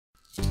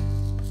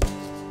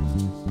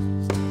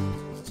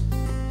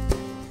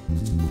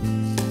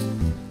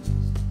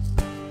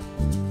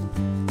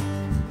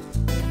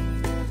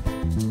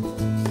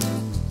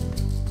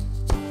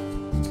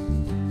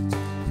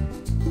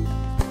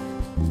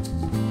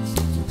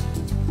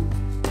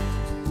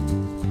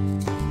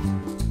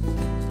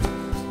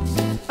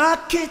Our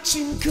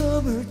kitchen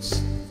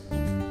cupboards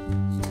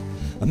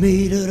are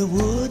made out of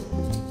wood,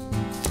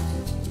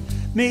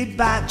 made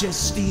by Geoff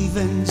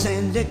Stevens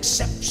and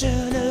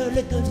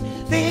exceptionally good.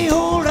 They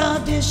hold our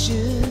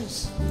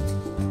dishes,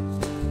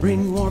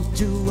 bring warmth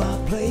to our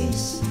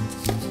place.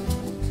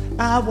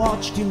 I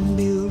watched him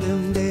build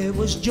them, there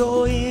was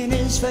joy in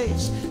his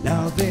face.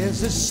 Now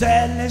there's a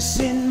sadness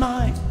in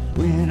mine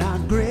when I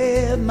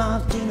grabbed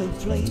my dinner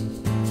plate.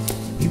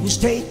 He was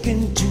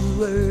taken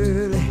too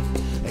early,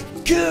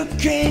 cook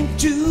came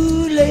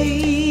too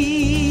late.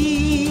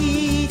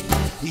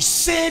 He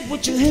said,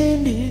 what you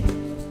handed,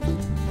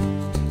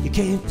 you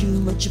can't do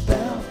much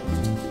about.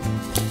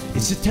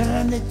 It's the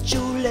time that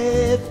you're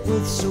left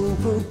with, so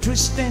go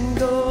twist and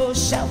go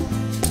shout.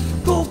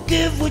 Go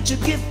give what you're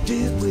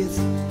gifted with,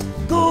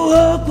 go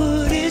hug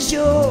what is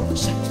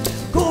yours.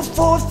 Go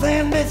forth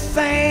and be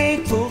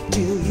thankful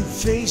till you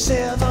face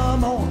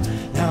evermore.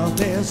 Now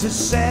there's a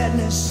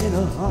sadness in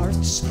our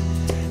hearts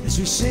as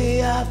we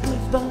say our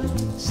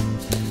goodbyes,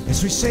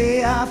 as we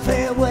say our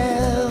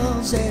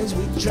farewells, as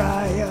we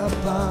dry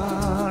up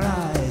our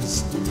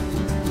eyes.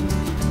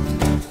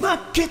 My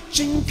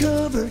kitchen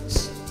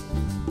cupboards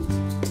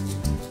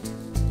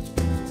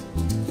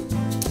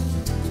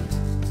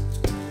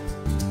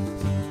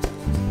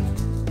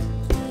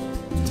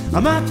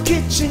are my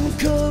kitchen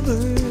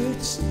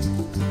cupboards.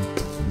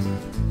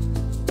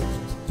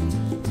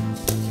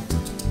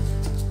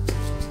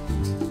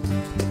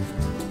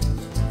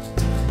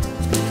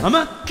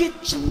 My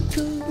kitchen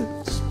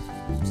cupboards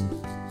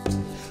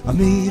are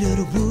made out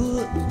of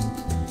wood.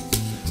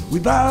 We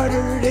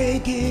bartered a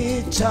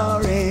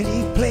guitar and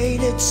he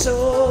played it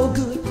so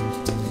good.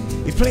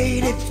 He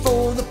played it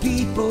for the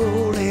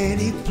people and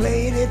he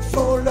played it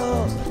for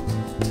love.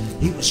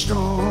 He was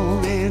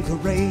strong and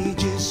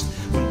courageous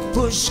when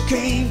push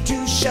came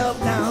to shove.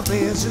 Now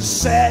there's a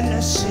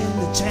sadness in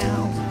the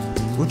town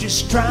we're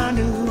just trying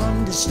to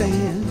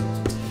understand.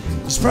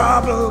 He's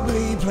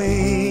probably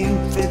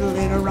playing fiddle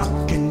in a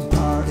rockin'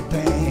 party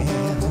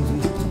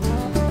band.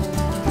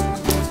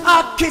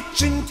 Our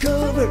kitchen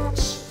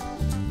cupboards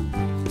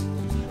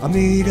are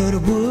made out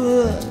of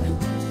wood,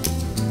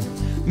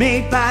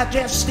 made by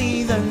Geoff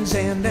Stevens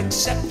and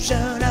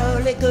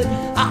exceptionally good.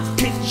 Our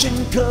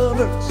kitchen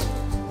cupboards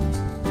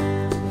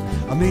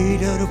are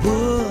made out of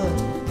wood,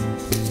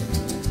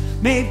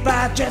 made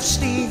by Geoff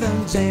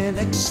Stevens and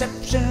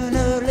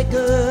exceptionally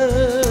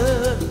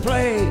good.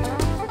 Play.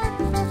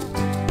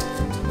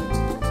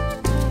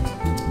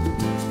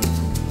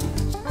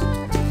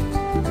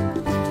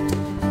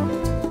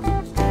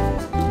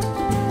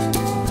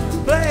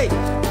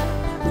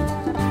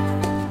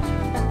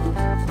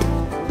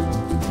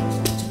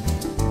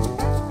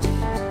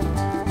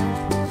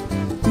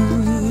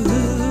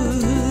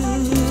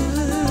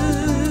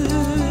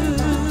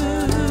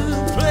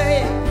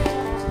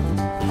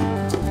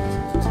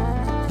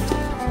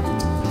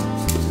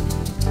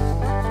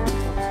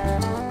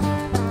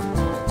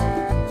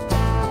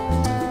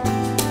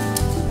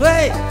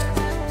 Play!